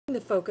The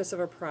focus of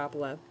a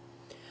parabola,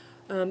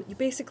 you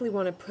basically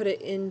want to put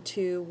it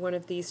into one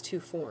of these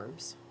two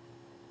forms.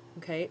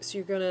 Okay, so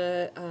you're going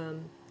to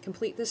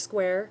complete the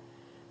square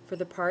for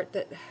the part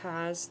that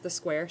has the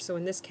square. So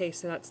in this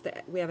case,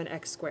 we have an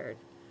x squared.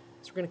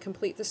 So we're going to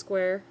complete the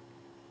square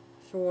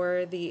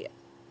for the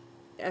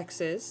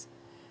x's,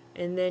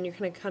 and then you're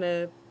going to kind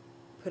of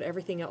put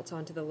everything else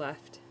onto the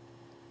left.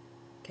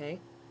 Okay,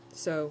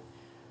 so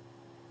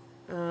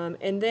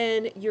and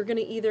then you're going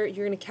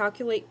to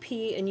calculate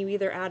p, and you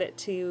either add it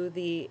to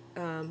the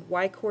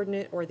y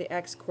coordinate or the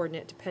x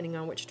coordinate, depending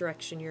on which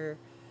direction your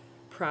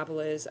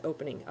parabola is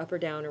opening, up or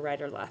down or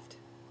right or left.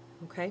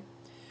 Okay,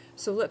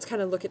 so let's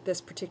kind of look at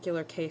this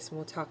particular case, and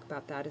we'll talk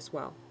about that as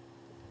well.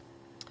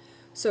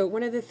 So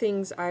one of the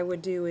things I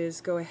would do is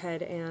go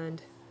ahead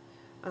and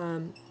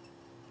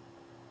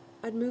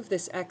I'd move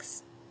this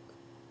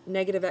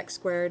negative x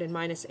squared and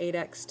minus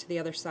 8x to the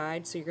other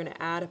side. So you're going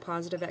to add a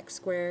positive x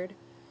squared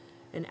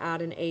and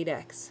add an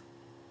 8x.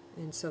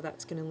 And so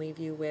that's going to leave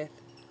you with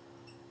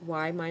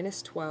y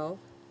minus 12,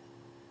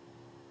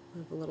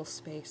 move a little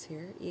space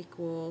here,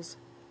 equals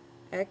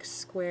x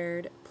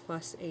squared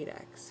plus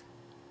 8x.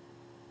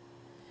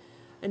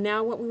 And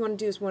now what we want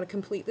to do is we want to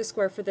complete the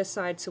square for this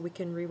side so we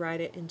can rewrite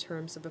it in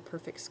terms of a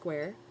perfect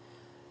square.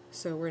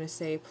 So we're going to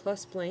say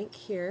plus blank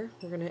here.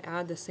 We're going to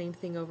add the same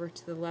thing over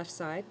to the left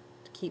side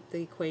to keep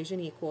the equation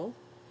equal.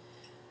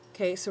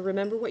 Okay, so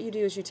remember what you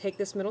do is you take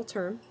this middle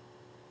term,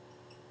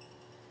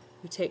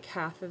 you take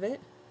half of it,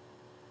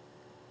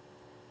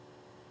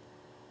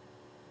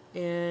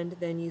 and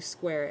then you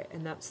square it,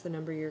 and that's the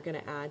number you're going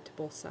to add to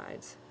both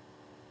sides.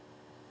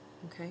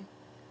 Okay.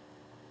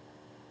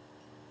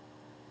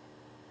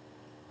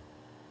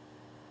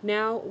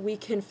 Now we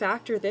can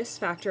factor this,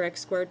 factor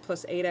x squared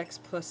plus 8x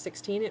plus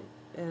 16.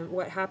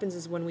 What happens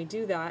is when we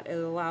do that, it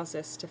allows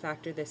us to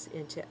factor this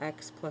into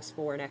x plus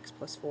 4 and x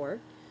plus 4,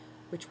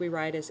 which we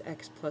write as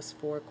x plus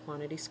 4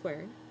 quantity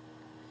squared.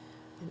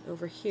 And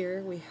over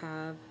here we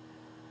have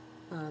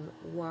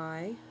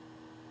y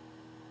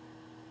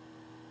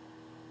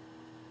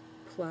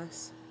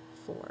plus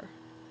 4.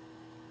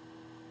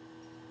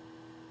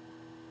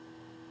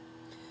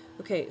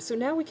 Okay, so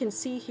now we can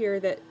see here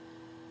that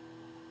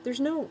there's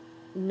no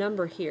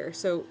number here,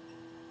 so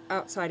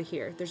outside of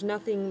here, there's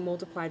nothing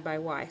multiplied by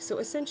y. So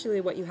essentially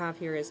what you have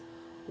here is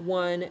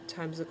 1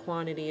 times the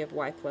quantity of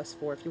y plus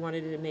 4. If you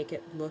wanted to make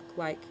it look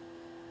like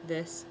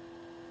this,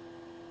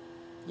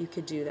 you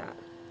could do that.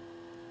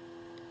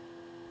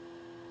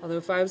 Although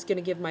if I was going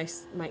to give my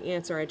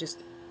answer, I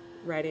just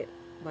write it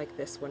like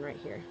this one right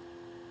here.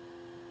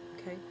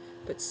 Okay,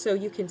 but so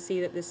you can see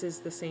that this is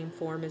the same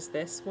form as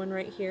this one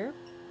right here.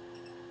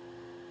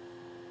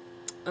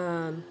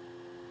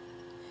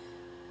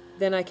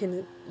 Then I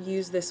can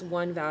use this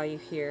 1 value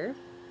here,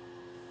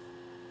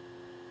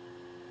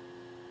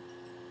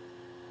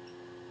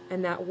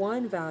 and that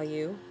 1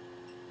 value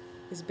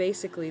is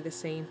basically the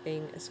same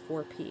thing as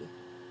 4p.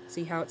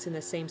 See how it's in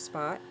the same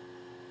spot?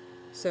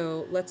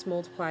 So let's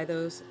multiply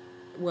those.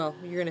 Well,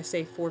 you're going to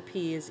say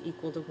 4p is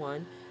equal to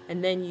 1,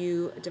 and then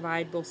you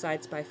divide both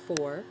sides by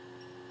 4,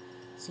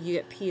 so you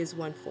get p is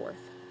 1/4.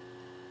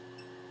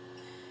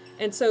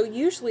 And so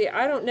usually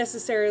I don't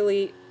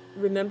necessarily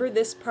remember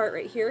this part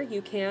right here.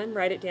 You can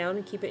write it down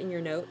and keep it in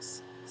your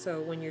notes, so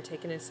when you're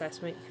taking an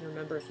assessment you can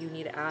remember if you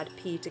need to add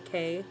p to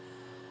k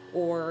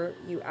or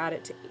you add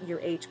it to your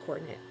h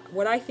coordinate.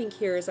 What I think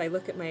here is I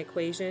look at my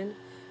equation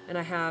and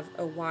I have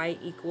a y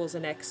equals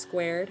an x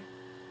squared.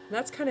 And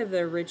that's kind of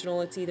the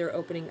original. It's either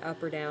opening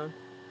up or down.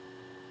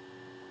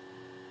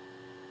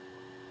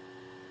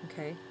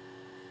 Okay.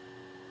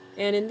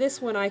 And in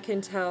this one I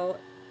can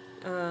tell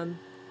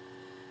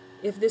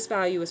if this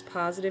value is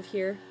positive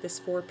here, this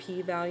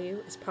 4p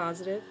value is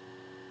positive,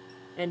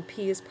 and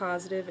p is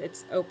positive,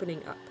 it's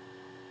opening up.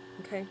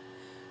 Okay?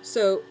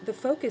 So the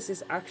focus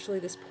is actually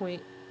this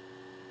point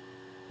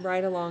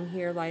right along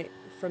here, like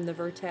from the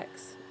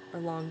vertex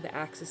along the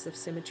axis of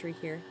symmetry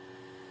here.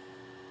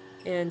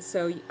 And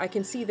so I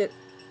can see that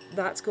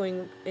that's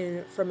going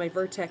in from my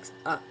vertex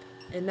up,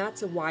 and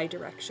that's a y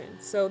direction.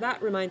 So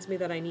that reminds me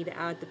that I need to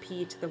add the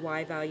p to the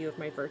y value of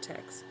my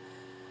vertex.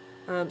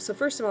 So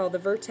first of all, the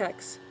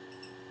vertex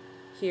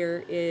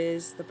here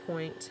is the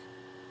point.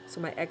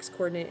 So my x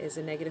coordinate is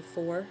a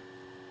 -4,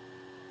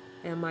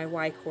 and my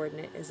y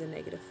coordinate is a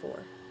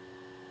 -4.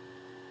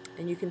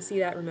 And you can see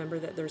that, remember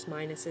that there's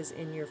minuses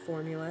in your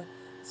formula.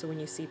 So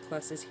when you see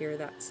pluses here,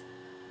 that's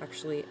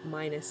actually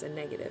minus and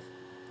negative.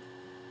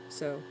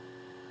 So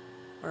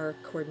our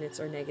coordinates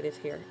are negative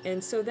here.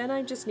 And so then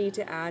I just need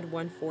to add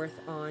 1/4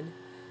 on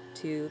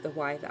to the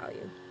y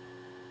value.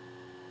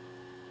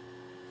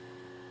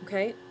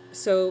 Okay,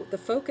 so the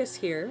focus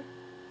here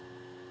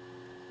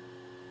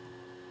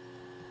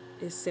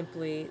is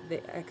simply the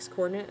x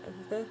coordinate of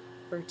the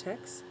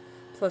vertex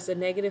plus a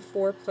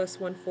 -4 plus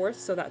 1/4,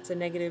 so that's a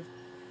 -3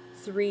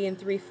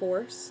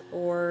 3/4,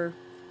 or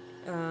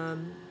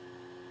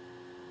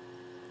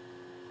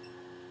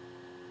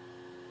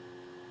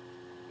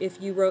if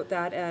you wrote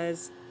that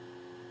as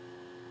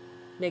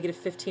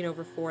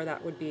 -15/4,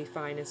 that would be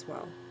fine as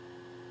well.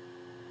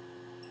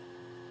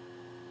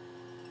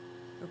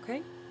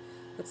 Okay,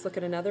 let's look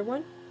at another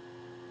one.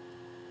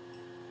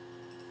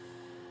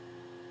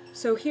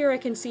 So here I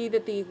can see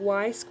that the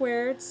y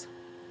squareds,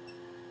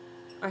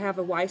 I have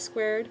a y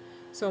squared,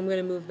 so I'm going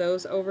to move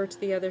those over to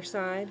the other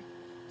side.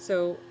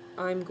 So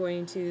I'm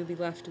going to be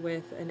left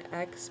with an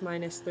x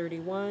minus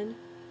 31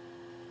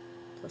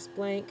 plus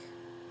blank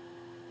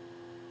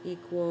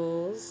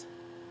equals,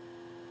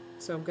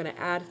 so I'm going to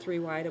add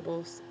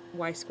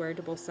 3y squared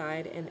to both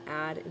sides and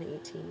add an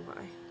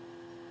 18y.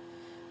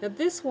 Now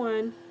this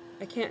one,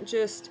 I can't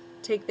just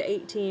take the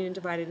 18 and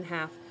divide it in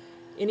half.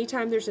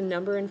 Anytime there's a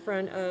number in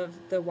front of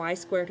the y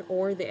squared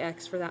or the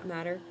x for that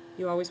matter,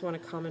 you always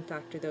want to common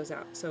factor those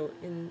out. So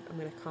I'm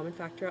going to common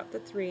factor out the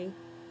 3,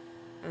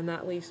 and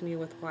that leaves me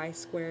with y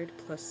squared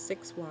plus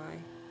 6y,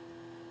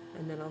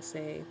 and then I'll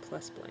say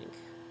plus blank.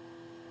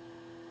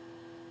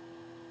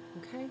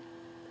 Okay?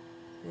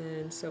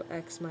 And so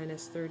x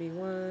minus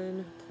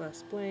 31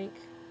 plus blank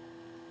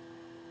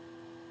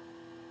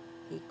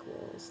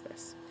equals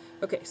this.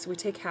 Okay, so we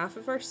take half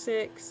of our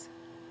 6,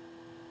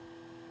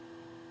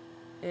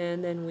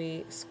 and then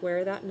we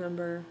square that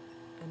number,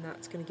 and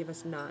that's going to give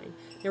us 9.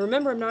 Now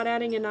remember, I'm not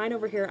adding a 9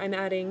 over here, I'm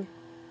adding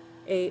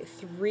a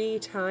 3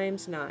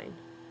 times 9.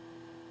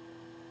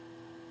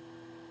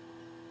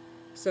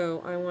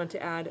 So I want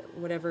to add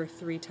whatever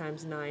 3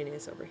 times 9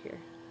 is over here.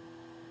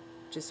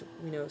 Just,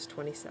 we know is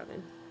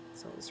 27.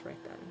 So I'll just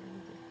write that in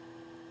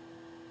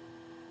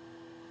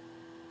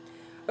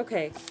there.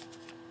 Okay,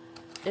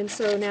 and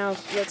so now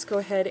let's go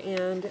ahead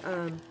and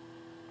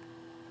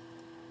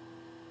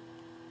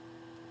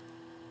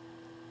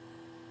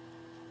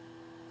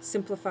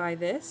simplify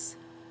this.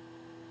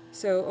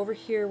 So over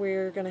here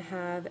we're going to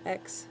have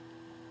x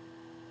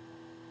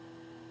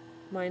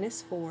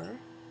minus 4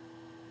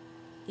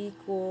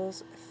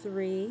 equals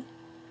 3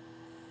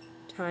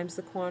 times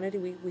the quantity.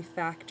 We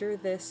factor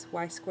this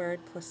y squared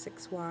plus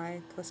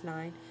 6y plus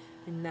 9,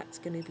 and that's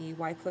going to be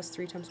y plus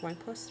 3 times y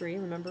plus 3.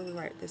 Remember, we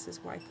write this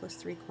as y plus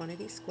 3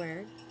 quantity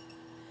squared.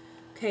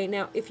 Okay,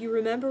 now if you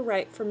remember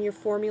right from your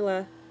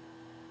formula,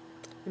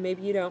 and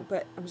maybe you don't,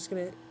 but I'm just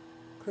going to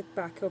click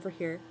back over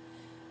here.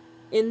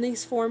 In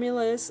these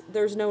formulas,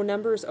 there's no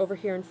numbers over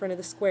here in front of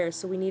the squares,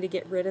 so we need to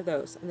get rid of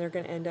those, and they're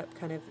going to end up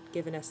kind of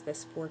giving us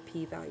this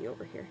 4p value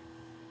over here.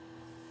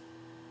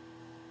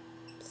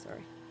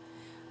 Sorry.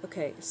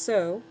 Okay,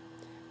 so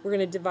we're going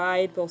to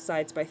divide both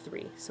sides by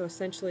 3. So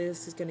essentially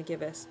this is going to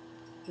give us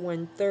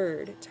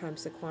 1/3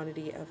 times the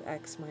quantity of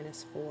x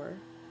minus 4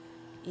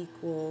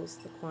 equals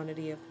the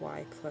quantity of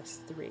y plus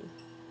 3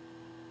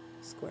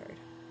 squared.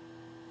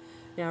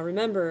 Now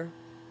remember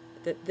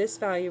that this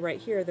value right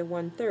here, the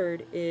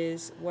 1/3,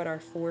 is what our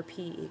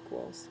 4p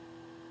equals.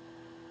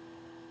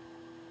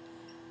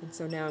 And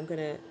so now I'm going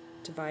to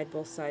divide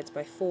both sides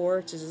by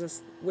 4,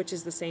 which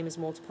is the same as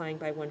multiplying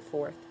by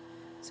 1/4.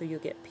 So you'll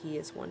get p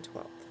is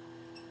 1/12.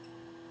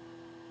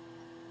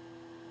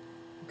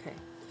 Okay.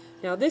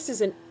 Now this is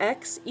an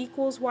x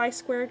equals y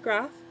squared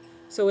graph,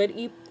 so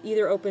it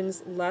either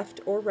opens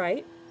left or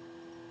right.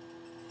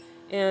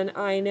 And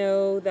I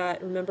know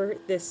that, remember,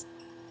 this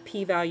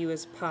p value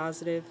is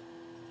positive,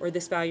 or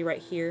this value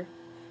right here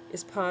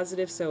is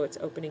positive, so it's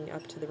opening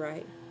up to the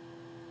right.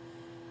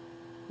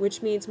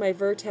 Which means my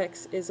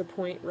vertex is a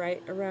point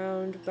right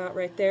around about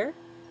right there.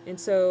 And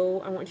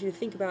so I want you to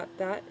think about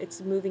that.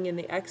 It's moving in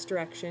the x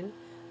direction.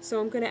 So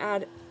I'm going to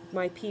add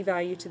my p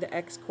value to the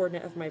x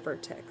coordinate of my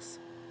vertex.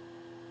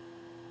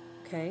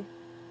 Okay?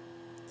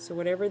 So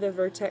whatever the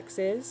vertex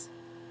is,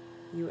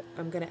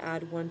 I'm going to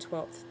add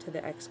 1/12 to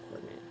the x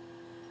coordinate.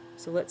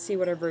 So let's see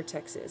what our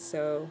vertex is.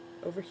 So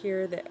over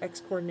here the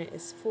x coordinate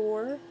is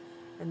 4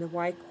 and the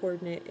y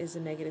coordinate is a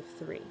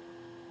 -3.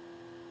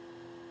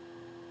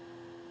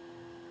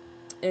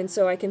 And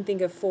so I can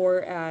think of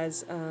 4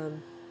 as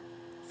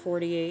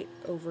 48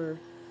 over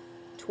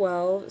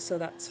 12, so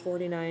that's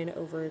 49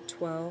 over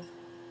 12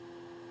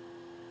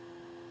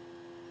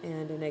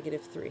 and a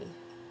 -3.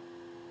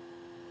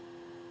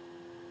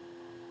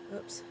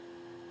 Oops.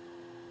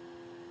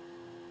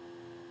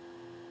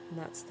 And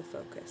that's the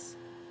focus.